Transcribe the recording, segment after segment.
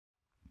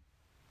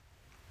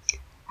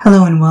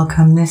Hello and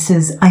welcome. This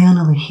is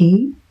Ayana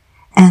Lahi,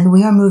 and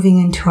we are moving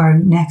into our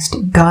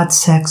next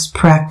God-Sex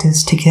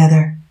practice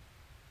together.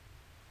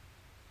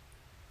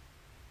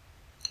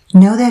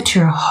 Know that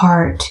your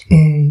heart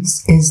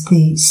is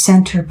the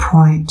center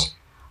point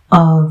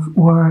of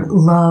where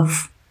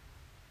love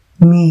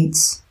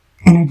meets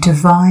in a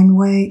divine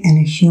way and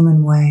a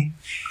human way.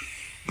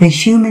 The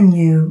human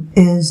you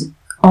is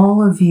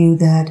all of you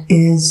that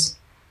is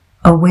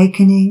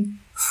awakening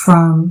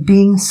from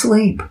being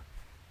asleep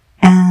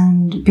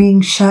and being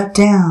shut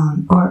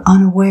down or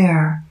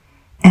unaware.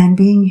 And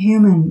being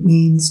human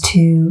means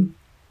to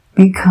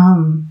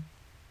become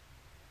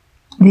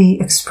the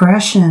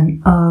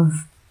expression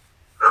of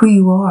who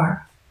you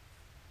are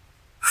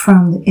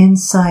from the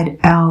inside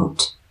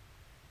out.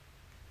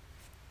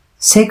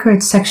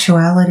 Sacred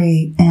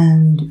sexuality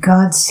and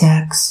God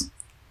sex,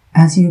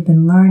 as you've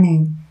been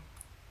learning,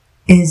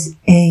 is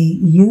a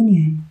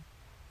union.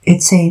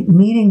 It's a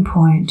meeting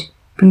point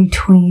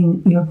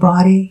between your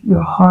body,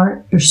 your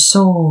heart, your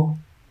soul,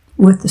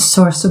 with the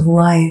source of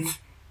life,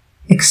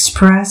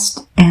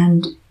 expressed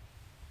and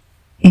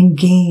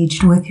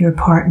engaged with your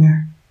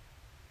partner.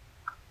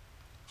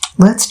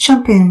 Let's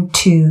jump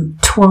into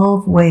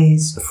 12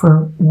 ways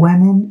for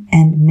women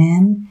and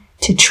men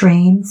to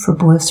train for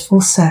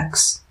blissful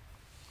sex.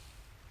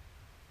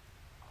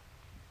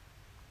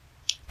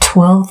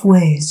 12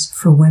 ways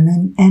for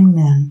women and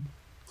men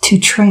to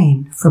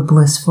train for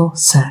blissful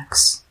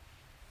sex.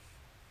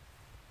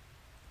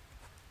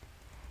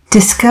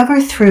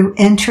 Discover through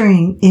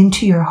entering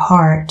into your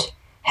heart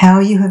how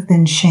you have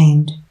been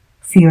shamed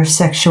for your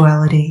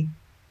sexuality.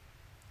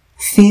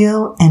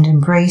 Feel and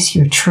embrace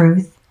your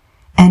truth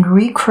and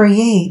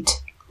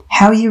recreate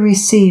how you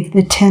receive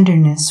the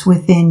tenderness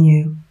within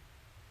you.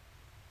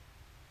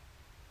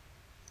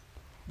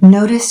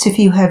 Notice if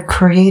you have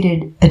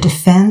created a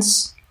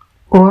defense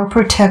or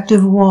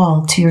protective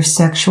wall to your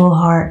sexual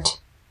heart.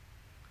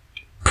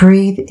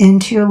 Breathe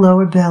into your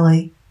lower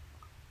belly,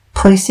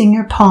 placing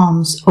your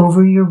palms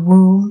over your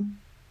womb,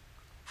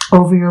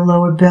 over your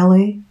lower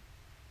belly,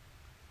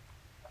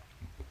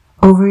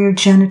 over your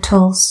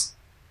genitals,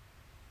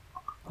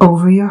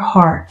 over your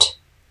heart,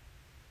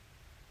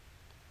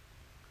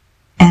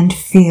 and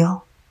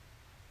feel.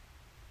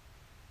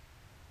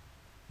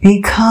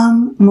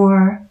 Become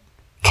more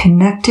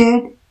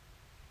connected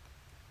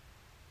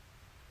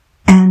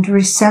and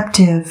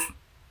receptive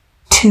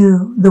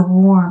to the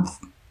warmth,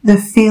 the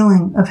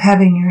feeling of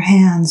having your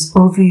hands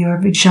over your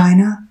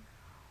vagina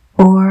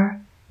or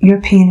your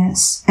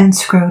penis and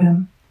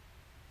scrotum.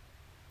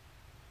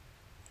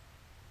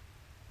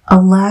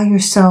 Allow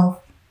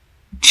yourself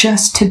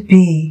just to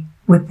be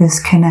with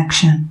this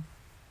connection.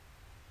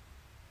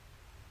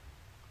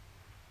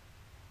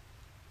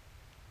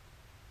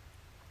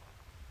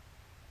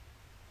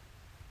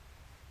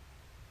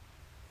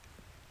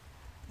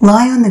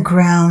 Lie on the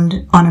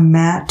ground on a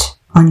mat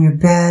on your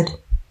bed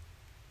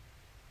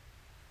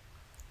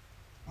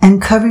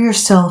and cover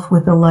yourself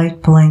with a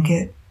light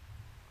blanket.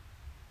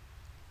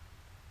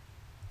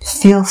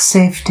 Feel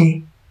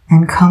safety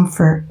and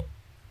comfort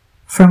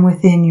from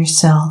within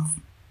yourself.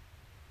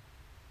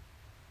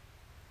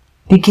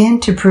 Begin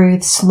to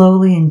breathe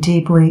slowly and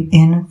deeply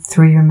in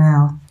through your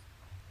mouth.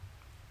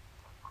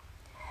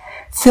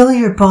 Fill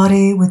your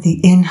body with the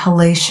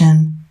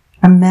inhalation.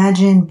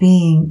 Imagine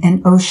being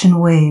an ocean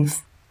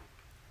wave.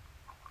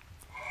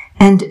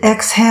 And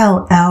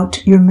exhale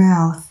out your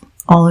mouth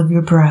all of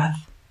your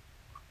breath.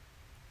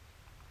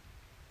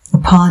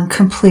 Upon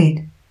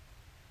complete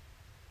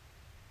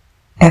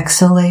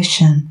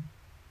exhalation,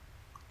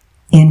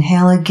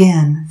 inhale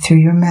again through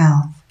your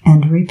mouth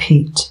and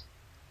repeat.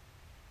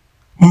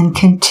 And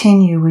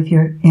continue with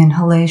your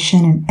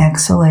inhalation and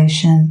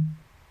exhalation,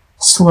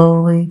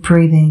 slowly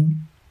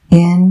breathing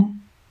in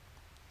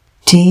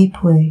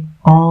deeply,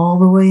 all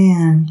the way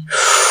in.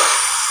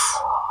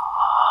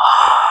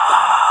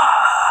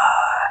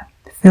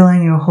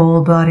 Filling your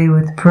whole body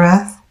with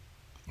breath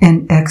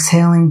and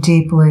exhaling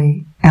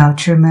deeply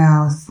out your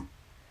mouth.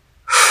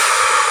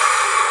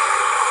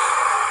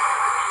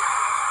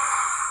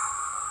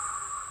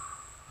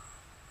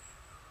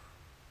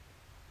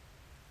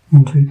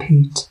 And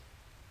repeat.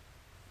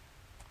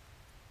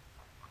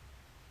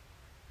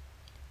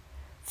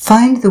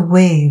 Find the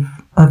wave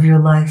of your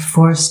life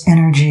force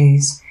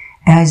energies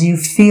as you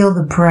feel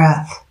the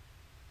breath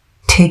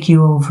take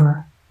you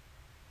over.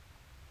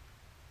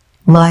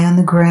 Lie on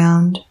the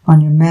ground, on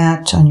your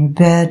mat, on your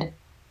bed,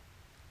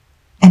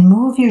 and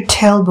move your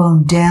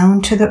tailbone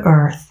down to the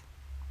earth,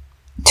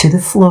 to the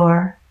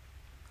floor,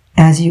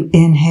 as you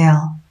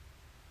inhale.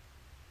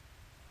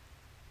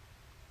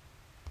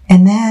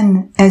 And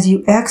then, as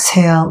you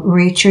exhale,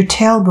 reach your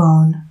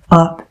tailbone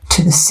up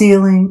to the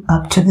ceiling,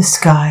 up to the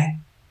sky.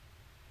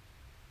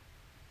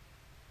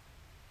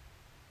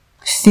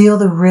 Feel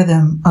the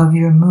rhythm of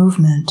your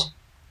movement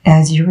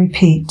as you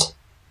repeat.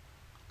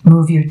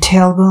 Move your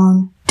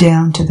tailbone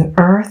down to the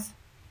earth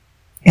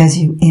as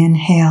you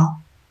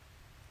inhale.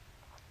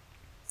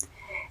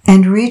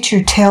 And reach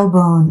your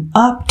tailbone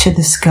up to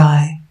the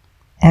sky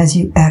as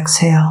you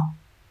exhale.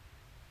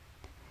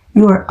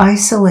 You are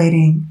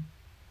isolating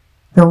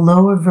the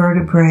lower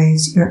vertebrae.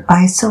 You're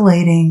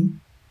isolating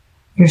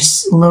your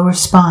lower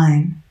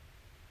spine.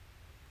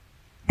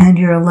 And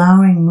you're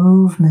allowing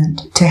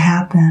movement to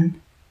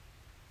happen.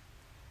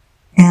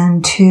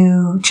 And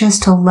to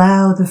just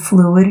allow the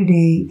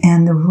fluidity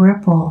and the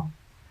ripple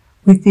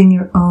within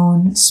your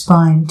own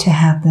spine to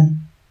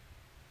happen.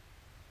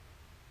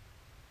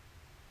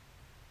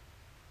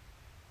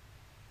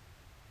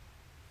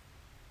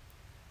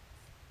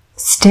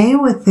 Stay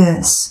with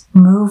this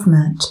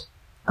movement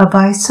of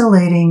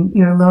isolating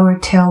your lower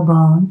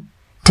tailbone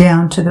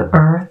down to the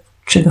earth,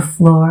 to the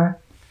floor,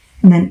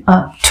 and then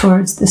up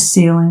towards the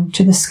ceiling,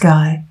 to the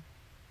sky,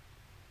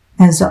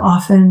 as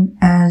often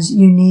as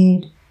you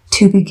need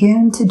to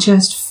begin to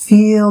just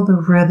feel the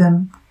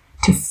rhythm,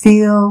 to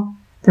feel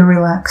the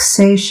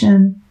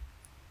relaxation,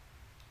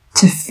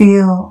 to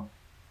feel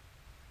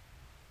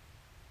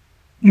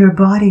your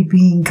body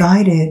being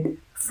guided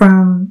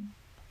from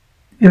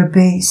your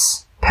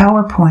base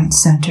power point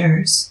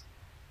centers.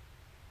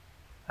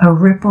 A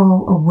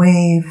ripple, a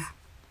wave,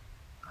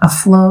 a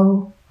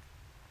flow,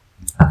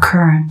 a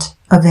current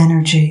of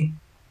energy.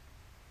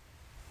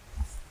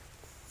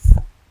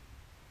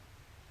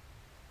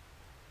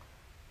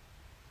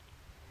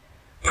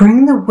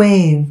 Bring the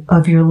wave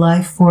of your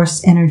life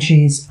force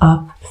energies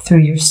up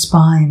through your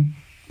spine.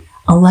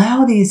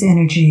 Allow these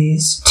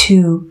energies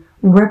to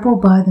ripple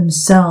by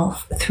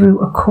themselves through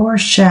a core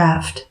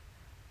shaft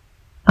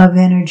of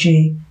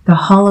energy, the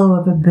hollow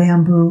of a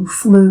bamboo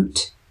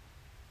flute,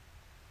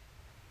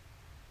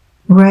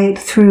 right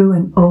through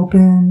an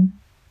open,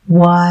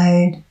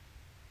 wide,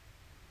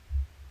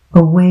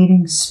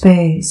 awaiting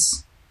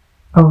space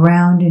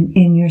around and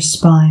in your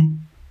spine.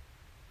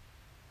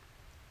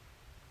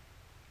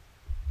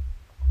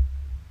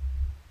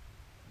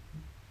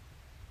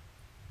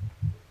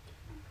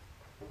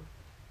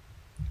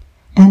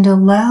 And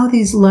allow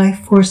these life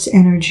force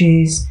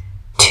energies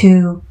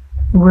to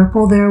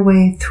ripple their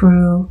way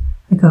through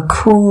like a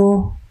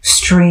cool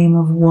stream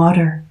of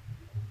water,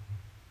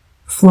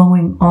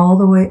 flowing all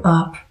the way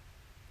up,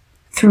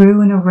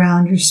 through and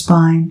around your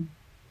spine,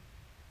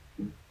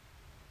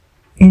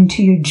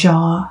 into your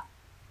jaw,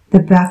 the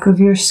back of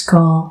your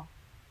skull,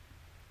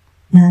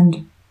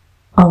 and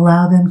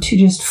allow them to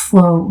just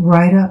flow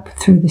right up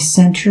through the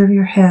center of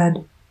your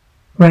head,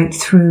 right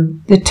through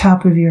the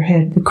top of your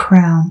head, the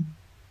crown.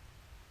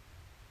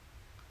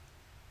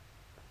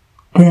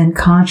 Then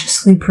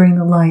consciously bring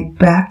the light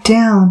back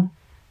down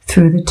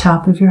through the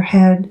top of your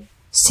head,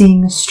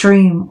 seeing a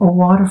stream, a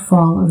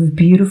waterfall of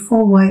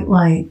beautiful white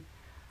light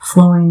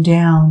flowing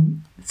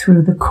down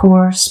through the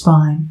core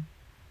spine,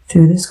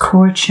 through this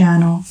core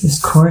channel,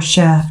 this core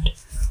shaft,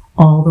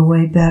 all the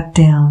way back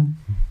down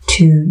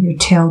to your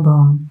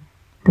tailbone.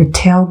 The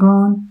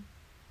tailbone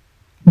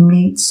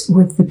meets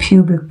with the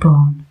pubic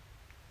bone.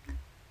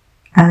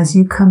 As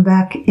you come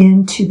back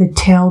into the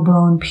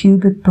tailbone,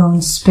 pubic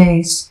bone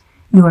space,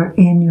 you are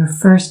in your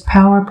first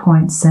power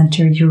point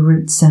center, your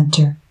root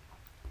center.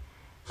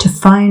 To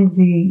find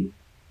the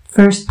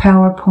first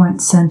power point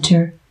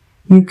center,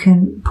 you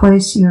can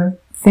place your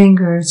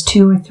fingers,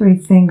 2 or 3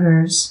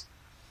 fingers,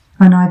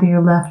 on either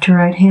your left or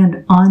right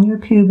hand on your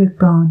pubic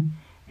bone,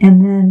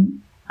 and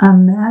then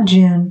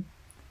imagine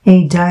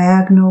a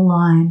diagonal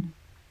line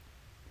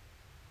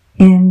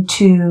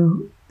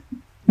into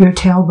your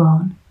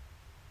tailbone.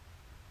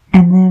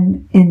 And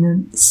then in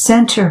the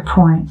center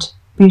point,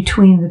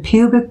 between the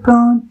pubic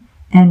bone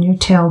and your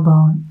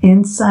tailbone,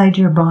 inside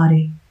your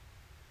body,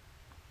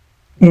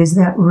 is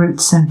that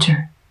root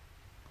center.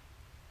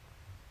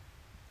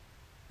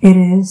 It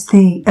is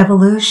the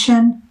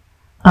evolution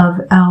of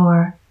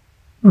our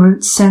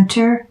root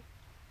center,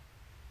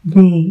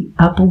 the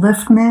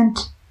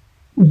upliftment,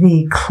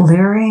 the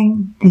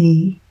clearing,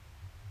 the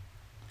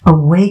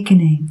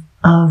awakening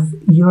of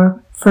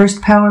your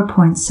first power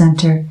point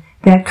center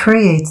that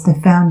creates the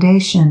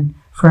foundation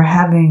for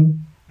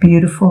having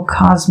beautiful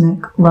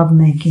cosmic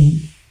lovemaking.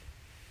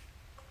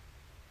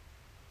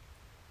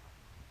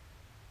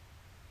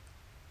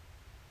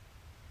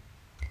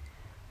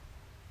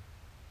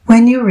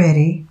 When you're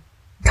ready,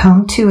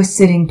 come to a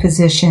sitting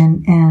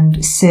position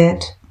and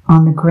sit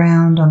on the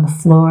ground, on the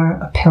floor,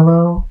 a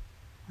pillow,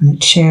 on a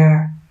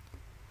chair.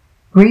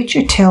 Reach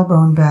your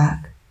tailbone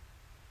back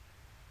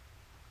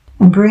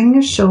and bring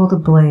your shoulder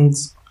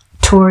blades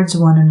towards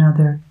one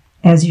another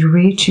as you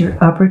reach your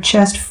upper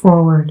chest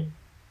forward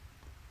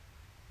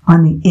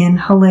on the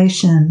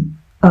inhalation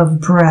of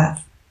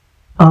breath,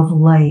 of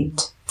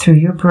light through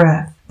your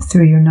breath,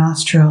 through your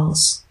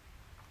nostrils.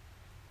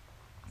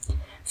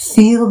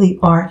 Feel the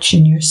arch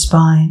in your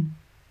spine.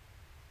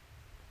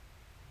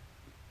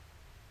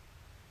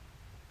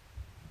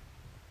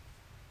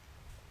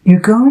 You're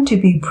going to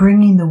be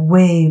bringing the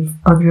wave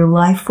of your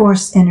life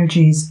force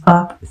energies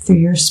up through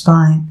your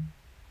spine.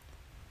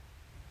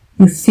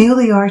 You feel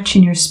the arch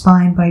in your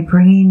spine by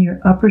bringing your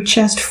upper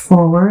chest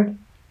forward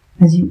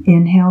as you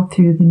inhale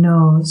through the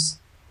nose.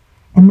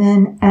 And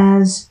then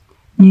as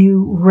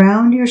you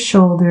round your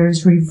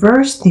shoulders,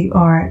 reverse the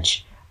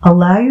arch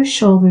Allow your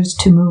shoulders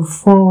to move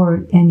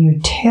forward and your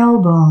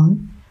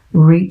tailbone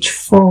reach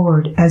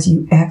forward as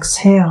you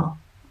exhale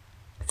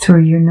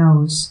through your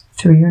nose,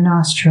 through your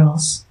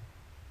nostrils.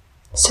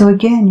 So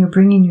again, you're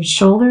bringing your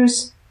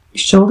shoulders,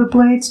 shoulder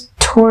blades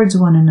towards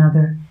one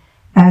another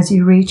as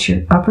you reach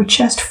your upper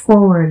chest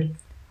forward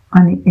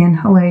on the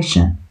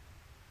inhalation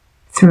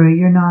through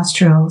your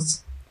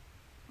nostrils.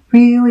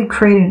 Really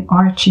create an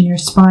arch in your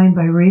spine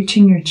by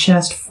reaching your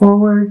chest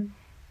forward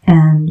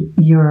and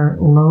your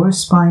lower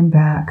spine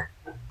back.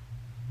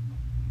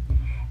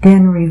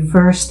 Then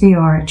reverse the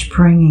arch,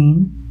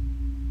 bringing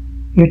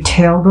your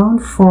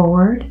tailbone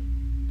forward,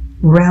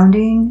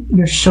 rounding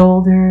your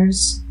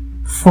shoulders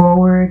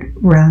forward,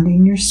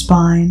 rounding your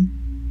spine,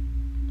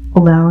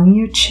 allowing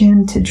your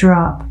chin to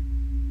drop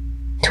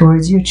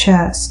towards your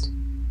chest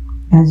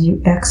as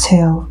you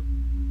exhale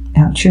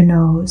out your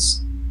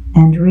nose,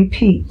 and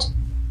repeat.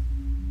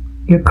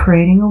 You're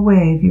creating a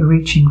wave. You're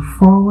reaching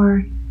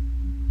forward,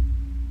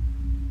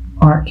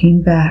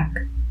 arcing back,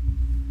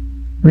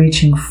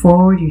 reaching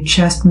forward. Your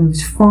chest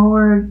moves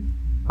forward,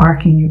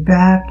 arcing your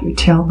back. Your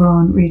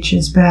tailbone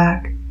reaches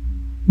back,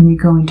 and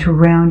you're going to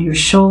round your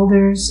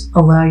shoulders.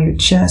 Allow your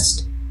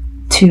chest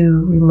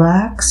to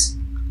relax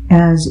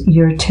as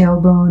your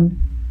tailbone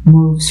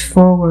moves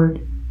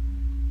forward.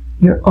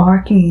 You're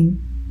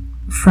arcing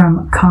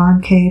from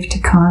concave to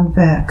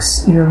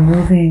convex. You're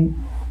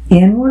moving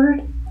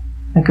inward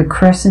like a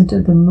crescent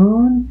of the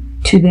moon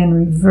to then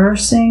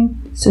reversing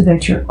so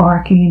that you're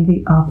arcing in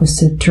the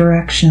opposite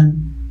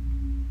direction.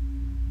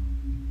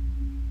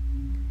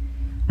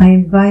 I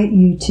invite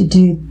you to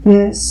do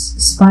this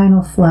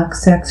spinal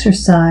flex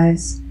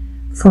exercise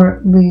for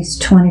at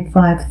least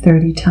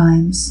 25-30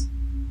 times.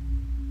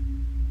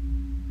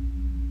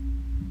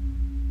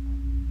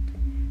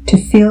 To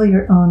feel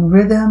your own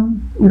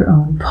rhythm, your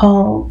own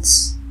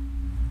pulse,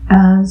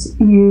 as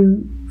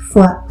you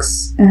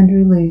flex and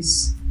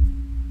release,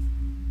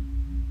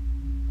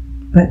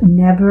 but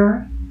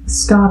never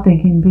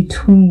stopping in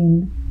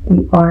between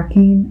the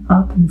arcing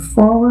up and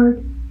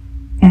forward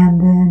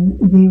and then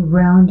the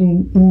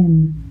rounding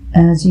in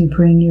as you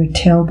bring your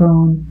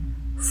tailbone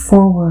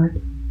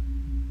forward,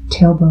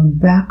 tailbone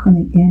back on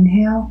the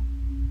inhale,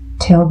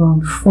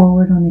 tailbone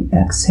forward on the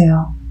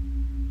exhale.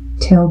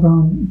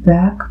 Tailbone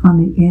back on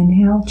the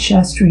inhale,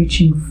 chest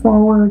reaching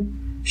forward,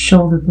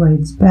 shoulder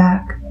blades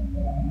back,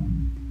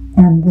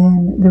 and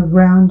then the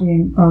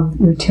rounding of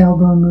your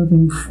tailbone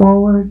moving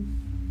forward.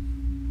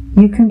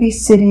 You can be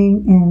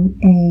sitting in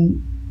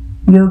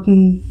a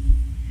yogi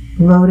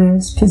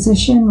lotus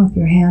position with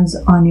your hands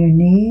on your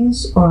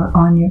knees or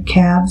on your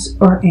calves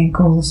or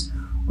ankles,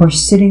 or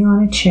sitting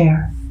on a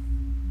chair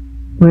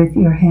with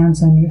your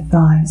hands on your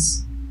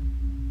thighs.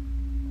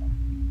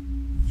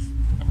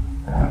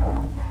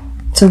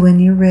 So when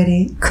you're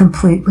ready,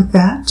 complete with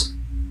that,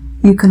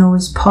 you can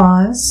always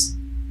pause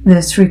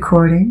this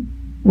recording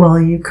while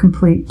you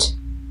complete.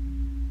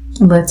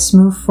 Let's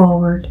move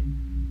forward.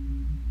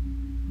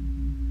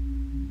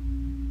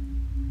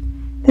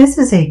 This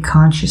is a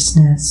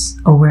consciousness,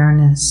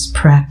 awareness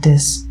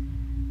practice.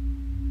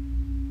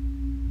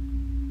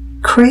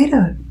 Create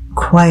a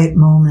quiet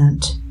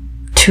moment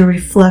to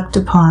reflect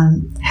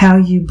upon how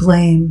you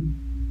blame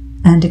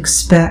and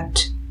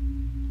expect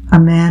a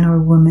man or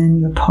woman,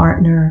 your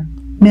partner,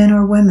 men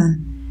or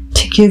women,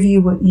 to give you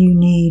what you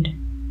need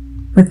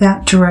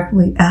without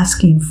directly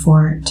asking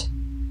for it.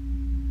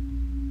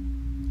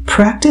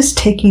 Practice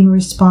taking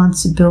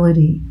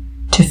responsibility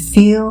to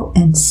feel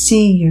and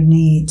see your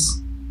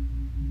needs,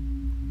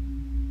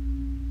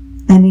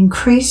 and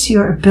increase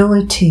your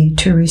ability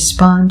to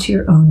respond to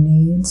your own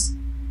needs.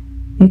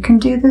 You can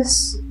do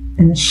this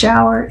in the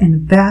shower, in a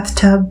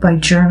bathtub, by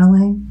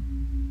journaling,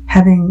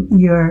 having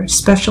your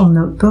special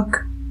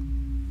notebook,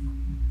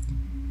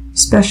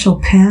 special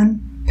pen,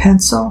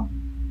 pencil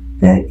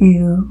that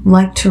you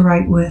like to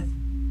write with,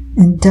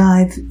 and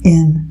dive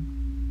in.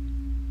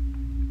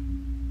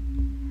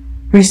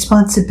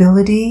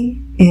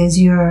 Responsibility is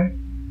your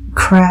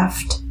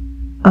craft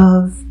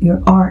of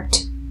your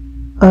art,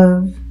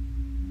 of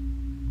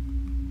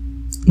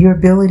your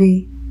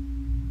ability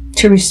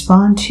to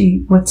respond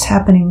to what's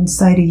happening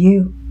inside of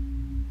you,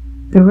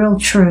 the real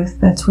truth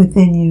that's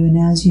within you. And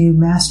as you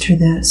master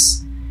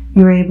this,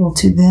 you're able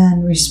to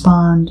then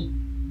respond,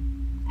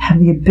 have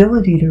the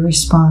ability to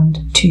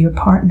respond to your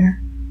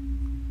partner,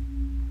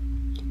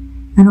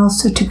 and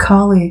also to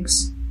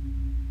colleagues,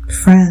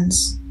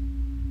 friends.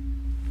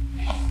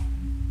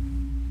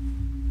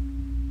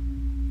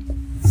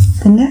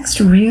 The next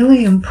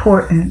really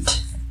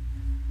important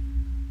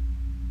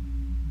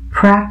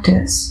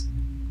practice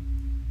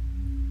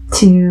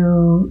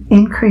to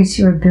increase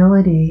your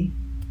ability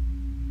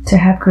to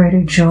have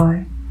greater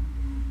joy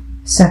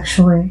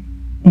sexually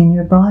in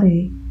your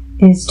body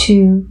is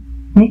to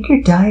make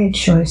your diet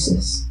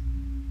choices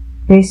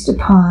based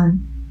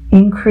upon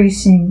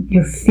increasing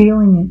your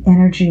feeling and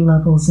energy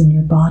levels in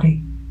your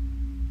body.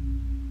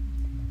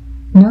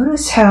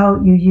 Notice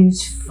how you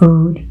use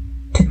food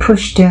to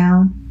push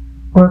down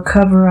or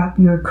cover up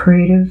your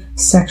creative,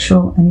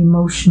 sexual, and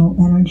emotional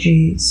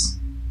energies.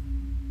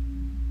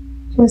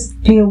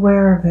 Just be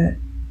aware of it.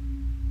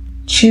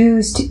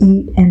 Choose to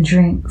eat and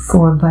drink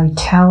for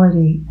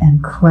vitality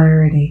and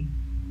clarity.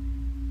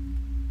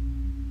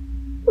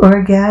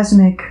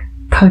 Orgasmic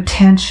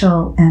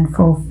potential and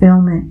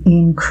fulfillment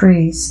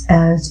increase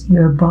as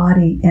your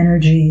body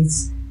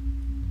energies,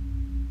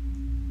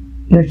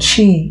 your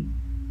chi,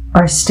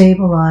 are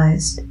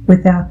stabilized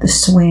without the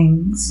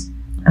swings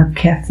of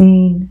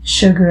caffeine,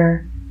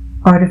 sugar,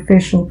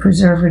 artificial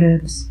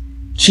preservatives,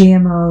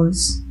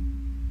 GMOs,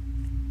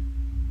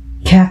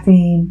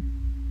 caffeine.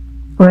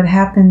 What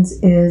happens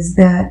is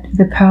that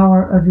the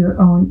power of your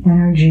own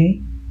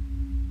energy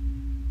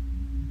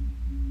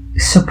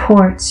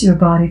supports your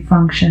body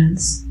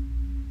functions.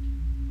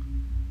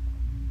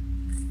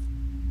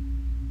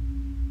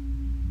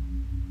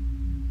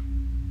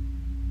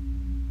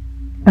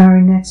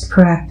 Our next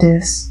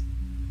practice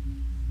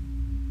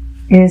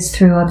is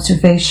through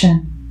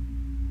observation.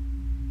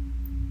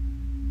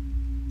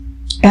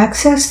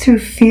 Access through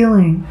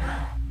feeling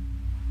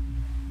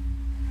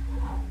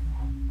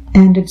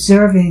and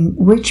observing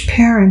which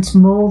parents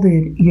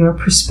molded your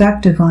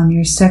perspective on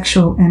your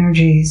sexual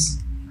energies,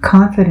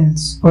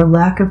 confidence or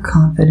lack of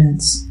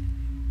confidence,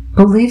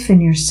 belief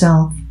in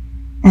yourself,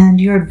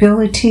 and your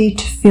ability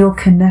to feel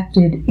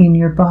connected in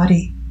your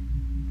body.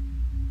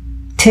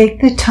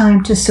 Take the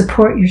time to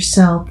support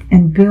yourself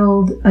and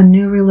build a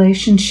new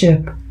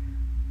relationship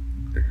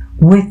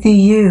with the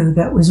you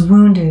that was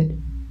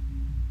wounded.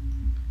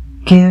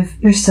 Give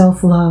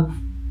yourself love.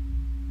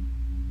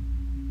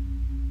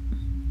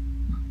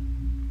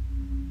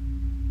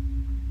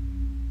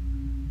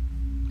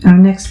 Our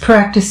next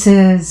practice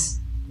is,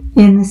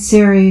 in the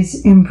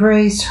series,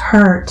 embrace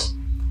hurt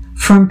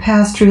from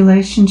past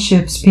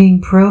relationships being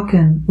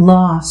broken,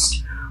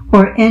 lost,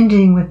 or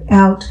ending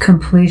without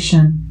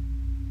completion.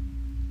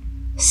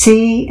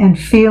 See and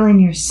feel in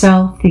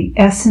yourself the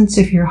essence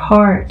of your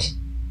heart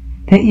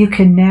that you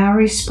can now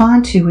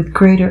respond to with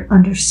greater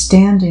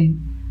understanding,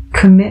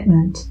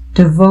 commitment,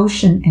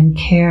 devotion, and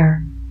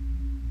care.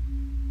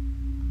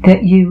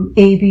 That you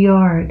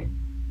ABR'd,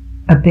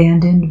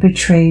 abandoned,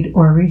 betrayed,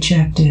 or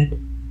rejected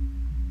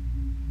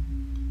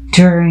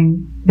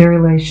during the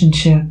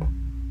relationship.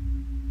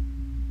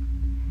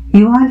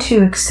 You want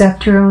to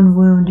accept your own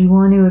wound. You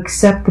want to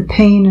accept the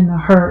pain and the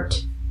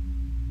hurt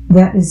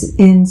that is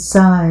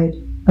inside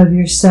of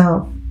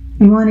yourself.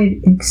 You want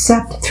to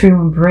accept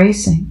through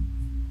embracing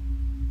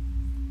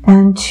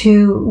and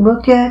to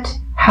look at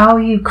how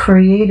you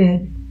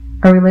created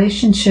a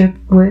relationship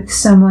with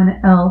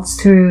someone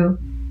else through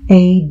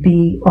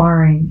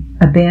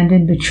ABRing,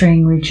 abandoned,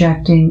 betraying,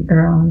 rejecting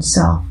your own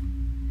self,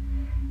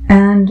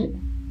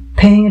 and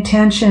paying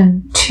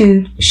attention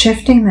to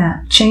shifting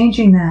that,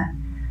 changing that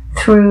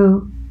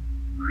through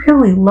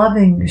really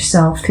loving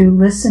yourself, through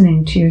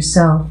listening to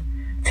yourself,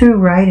 through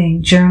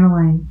writing,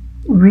 journaling,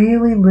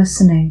 really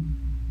listening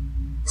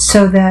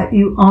so that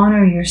you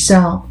honor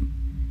yourself.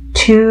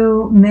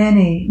 Too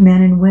many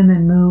men and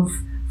women move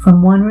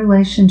from one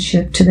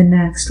relationship to the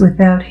next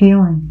without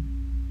healing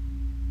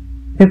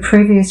the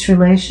previous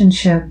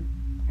relationship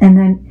and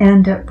then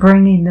end up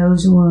bringing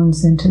those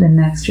wounds into the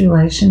next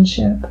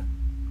relationship.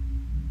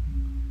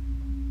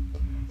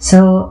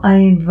 So I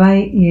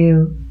invite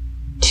you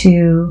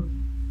to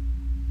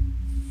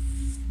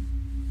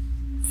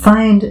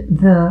find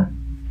the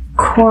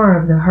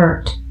core of the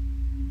hurt.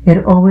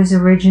 It always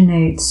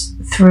originates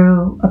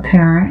through a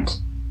parent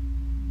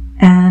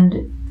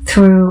and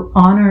through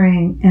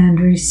honoring and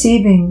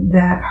receiving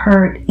that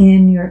hurt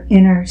in your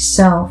inner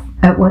self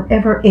at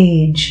whatever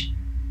age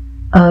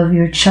of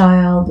your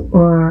child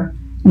or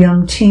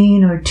young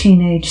teen or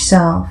teenage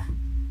self.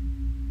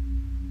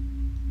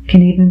 It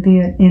can even be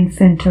an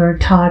infant or a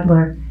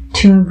toddler,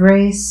 to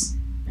embrace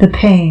the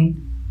pain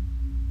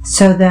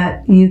so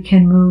that you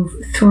can move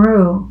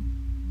through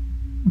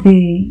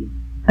the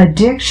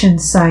addiction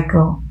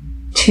cycle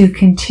to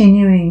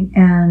continuing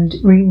and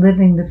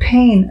reliving the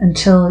pain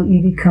until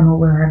you become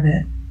aware of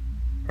it.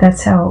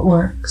 That's how it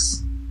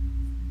works.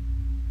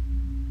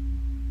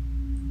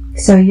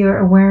 So your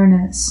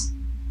awareness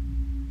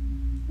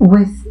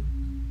with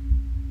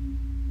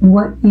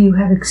what you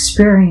have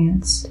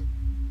experienced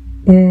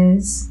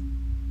is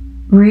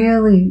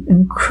really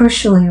and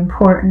crucially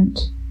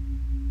important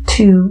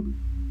to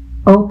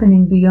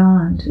opening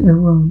beyond the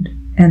wound.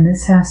 And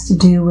this has to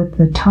do with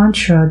the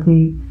Tantra,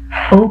 the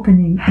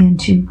opening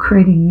into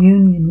creating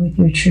union with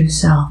your true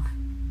self.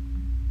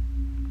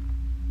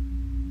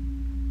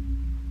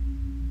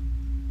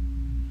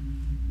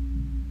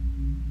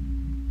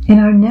 In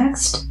our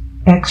next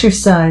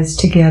exercise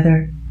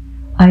together,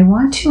 I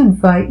want to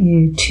invite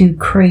you to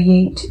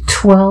create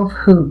 12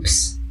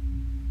 hoops.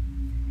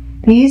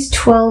 These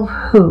 12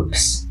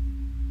 hoops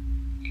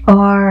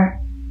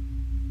are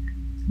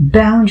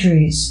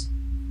boundaries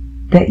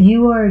that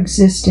you are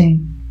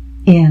existing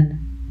in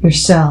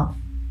yourself.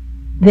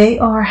 They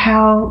are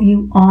how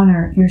you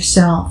honor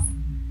yourself.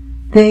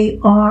 They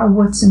are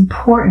what's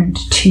important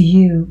to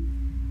you,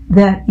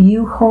 that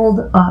you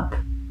hold up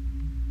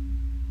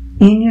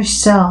in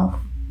yourself,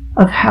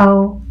 of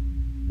how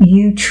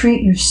you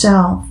treat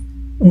yourself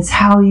is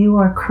how you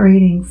are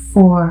creating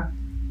for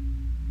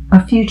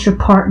a future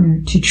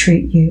partner to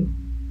treat you.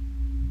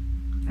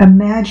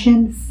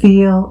 Imagine,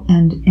 feel,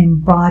 and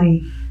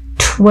embody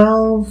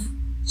 12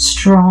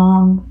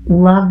 strong,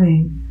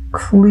 loving,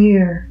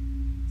 clear,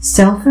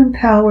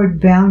 self-empowered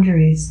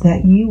boundaries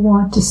that you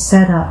want to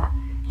set up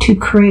to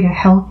create a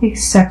healthy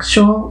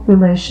sexual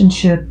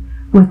relationship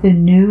with a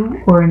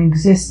new or an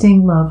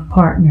existing love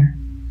partner.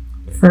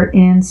 For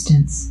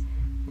instance,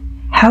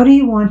 how do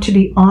you want to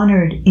be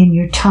honored in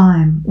your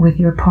time with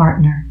your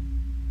partner?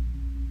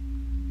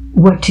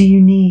 What do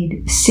you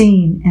need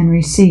seen and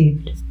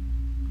received?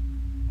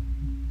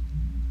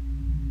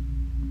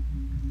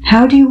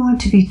 How do you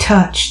want to be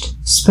touched,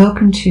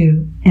 spoken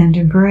to, and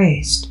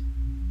embraced?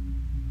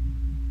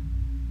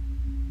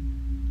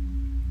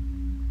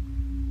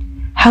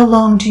 How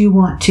long do you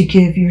want to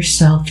give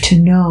yourself to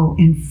know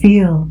and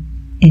feel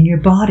in your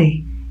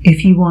body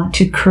if you want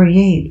to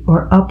create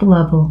or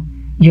up-level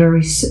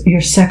your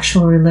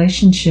sexual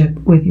relationship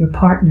with your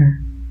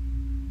partner?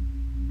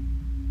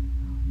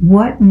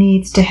 What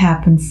needs to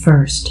happen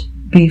first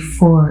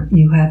before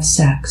you have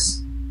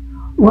sex?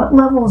 What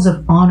levels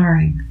of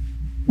honoring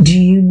do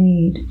you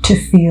need to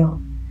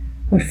feel?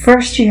 But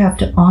first you have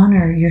to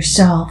honor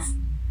yourself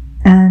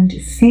and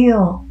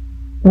feel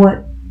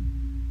what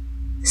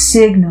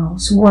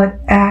signals, what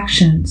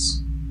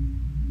actions,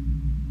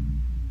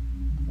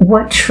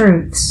 what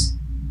truths,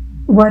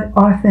 what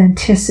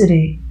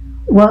authenticity,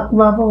 what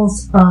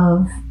levels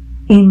of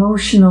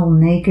emotional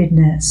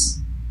nakedness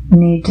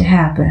need to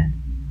happen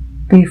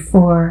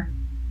before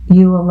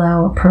you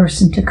allow a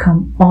person to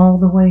come all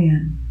the way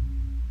in.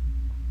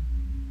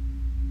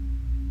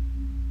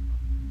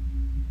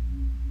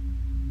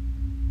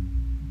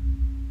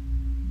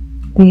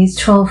 These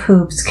 12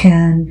 hoops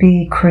can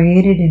be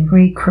created and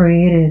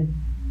recreated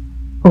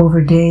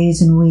over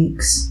days and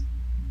weeks,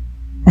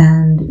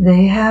 and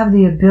they have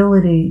the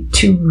ability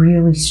to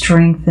really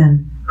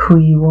strengthen who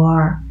you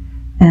are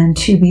and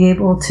to be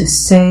able to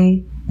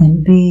say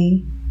and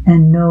be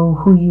and know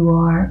who you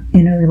are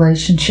in a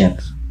relationship.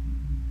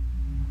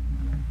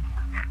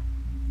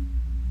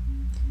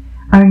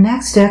 Our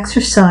next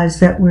exercise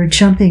that we're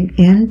jumping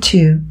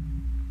into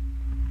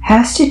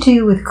has to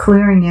do with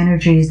clearing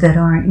energies that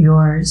aren't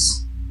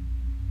yours.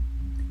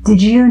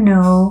 Did you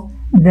know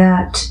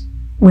that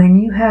when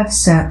you have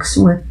sex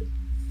with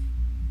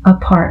a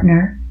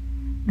partner,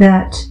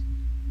 that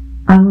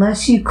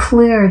unless you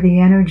clear the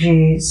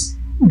energies,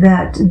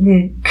 that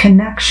the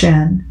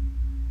connection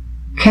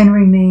can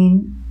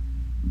remain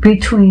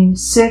between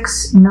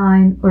 6,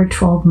 9, or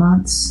 12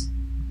 months?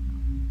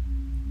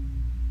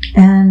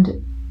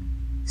 And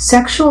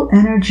sexual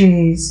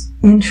energies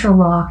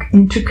interlock,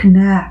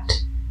 interconnect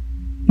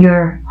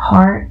your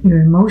heart,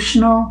 your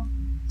emotional,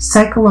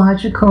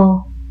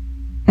 psychological,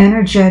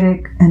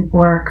 energetic, and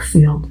auric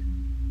field.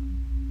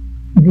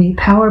 The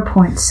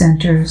PowerPoint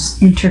centers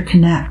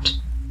interconnect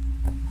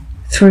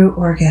through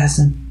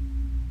orgasm.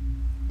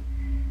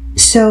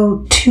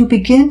 So to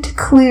begin to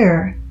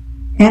clear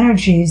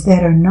energies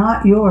that are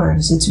not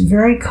yours, it's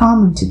very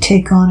common to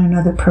take on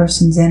another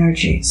person's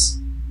energies.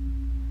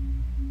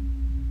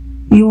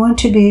 You want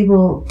to be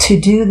able to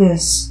do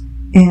this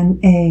in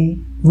a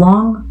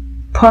long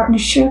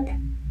partnership,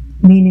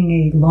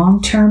 meaning a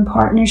long-term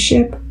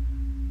partnership,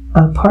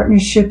 a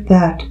partnership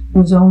that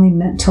was only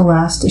meant to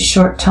last a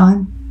short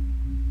time.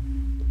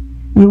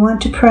 You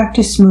want to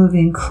practice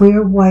moving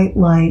clear white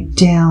light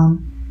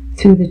down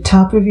through the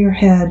top of your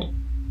head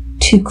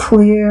to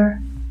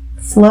clear,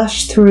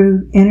 flush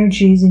through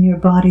energies in your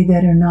body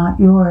that are not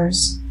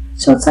yours.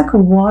 So it's like a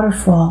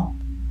waterfall.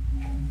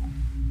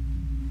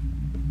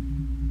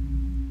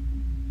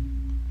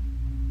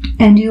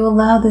 And you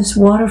allow this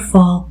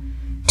waterfall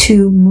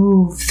to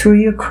move through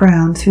your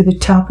crown, through the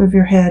top of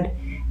your head,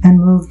 and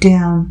move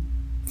down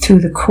through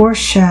the core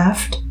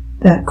shaft.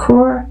 That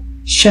core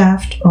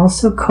shaft,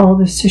 also called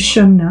the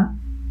sushumna,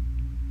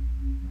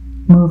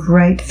 move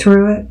right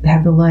through it,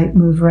 have the light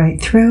move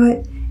right through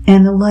it,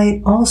 and the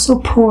light also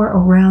pour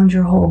around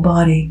your whole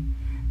body.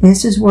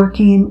 This is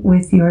working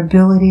with your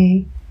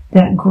ability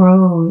that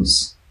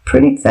grows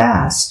pretty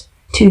fast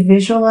to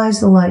visualize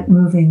the light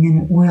moving,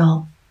 and it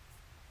will.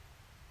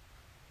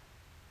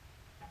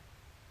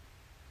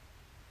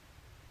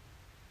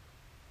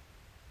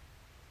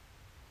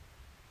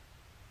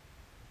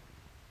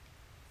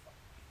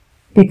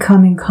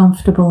 Becoming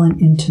comfortable and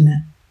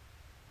intimate.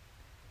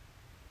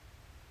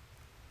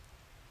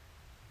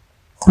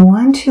 I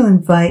want to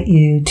invite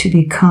you to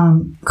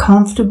become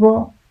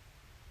comfortable,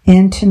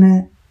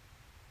 intimate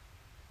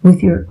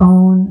with your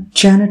own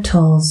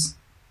genitals,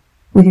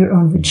 with your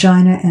own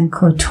vagina and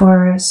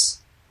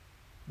clitoris,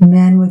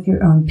 men with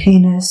your own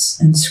penis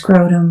and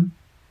scrotum,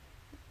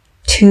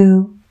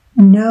 to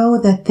know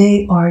that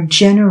they are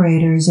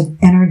generators of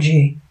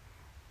energy.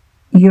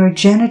 Your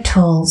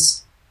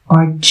genitals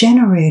are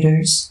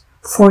generators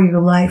for your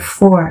life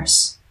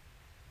force.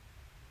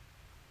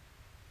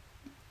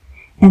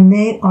 And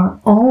they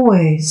are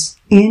always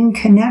in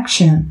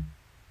connection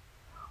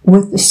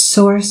with the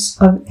source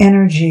of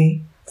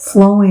energy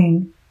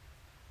flowing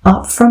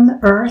up from the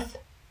earth,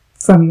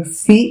 from your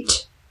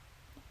feet,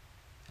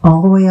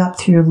 all the way up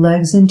through your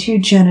legs into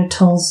your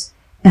genitals,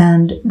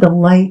 and the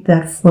light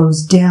that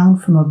flows down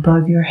from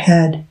above your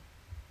head,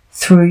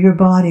 through your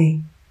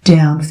body,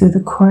 down through the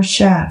core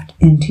shaft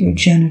into your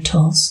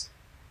genitals.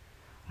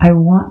 I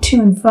want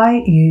to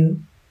invite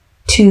you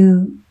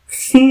to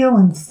feel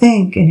and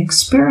think and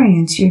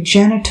experience your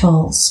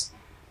genitals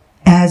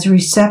as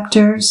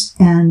receptors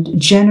and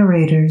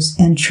generators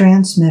and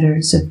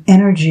transmitters of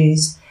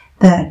energies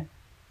that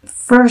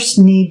first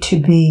need to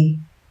be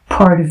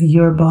part of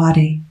your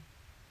body,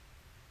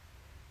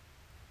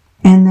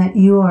 and that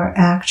you are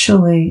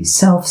actually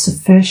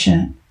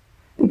self-sufficient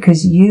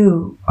because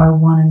you are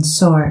one in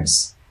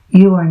source.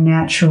 You are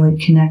naturally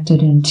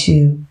connected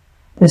into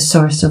the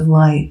source of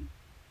light,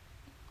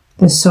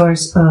 the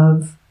source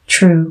of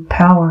true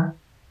power.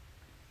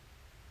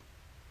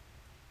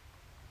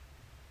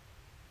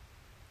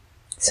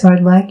 So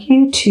I'd like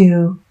you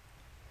to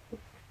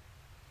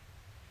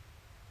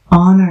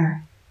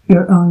honor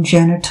your own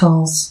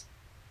genitals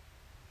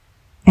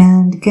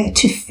and get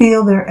to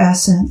feel their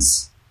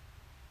essence.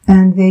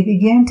 And they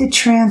begin to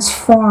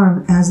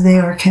transform as they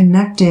are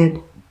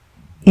connected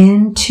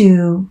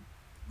into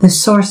the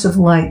source of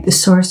light, the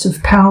source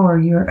of power.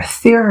 Your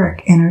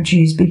etheric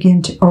energies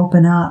begin to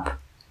open up.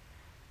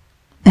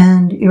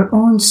 And your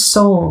own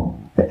soul,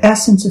 the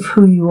essence of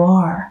who you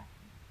are,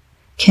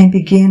 can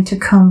begin to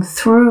come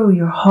through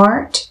your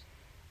heart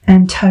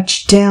and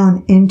touch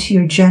down into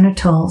your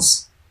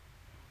genitals.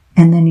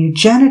 And then your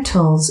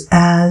genitals,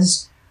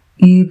 as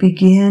you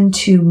begin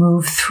to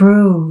move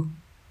through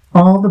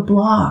all the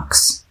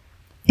blocks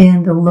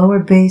in the lower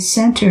base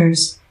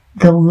centers,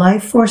 the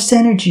life force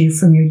energy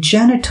from your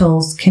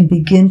genitals can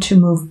begin to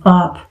move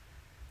up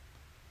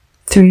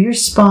through your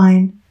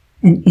spine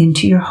and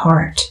into your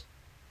heart.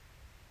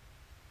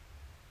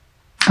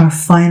 Our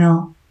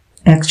final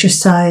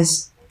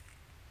exercise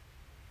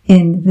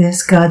in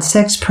this God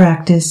sex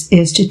practice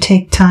is to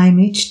take time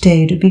each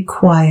day to be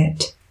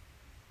quiet,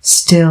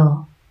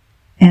 still,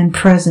 and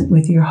present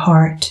with your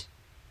heart.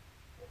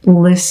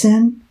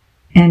 Listen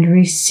and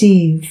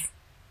receive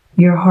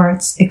your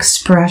heart's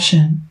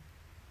expression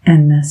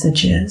and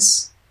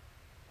messages.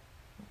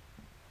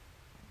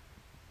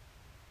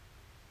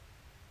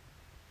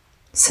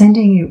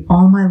 Sending you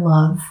all my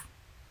love.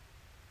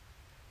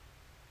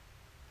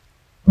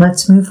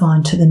 Let's move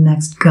on to the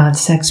next God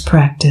sex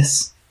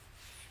practice.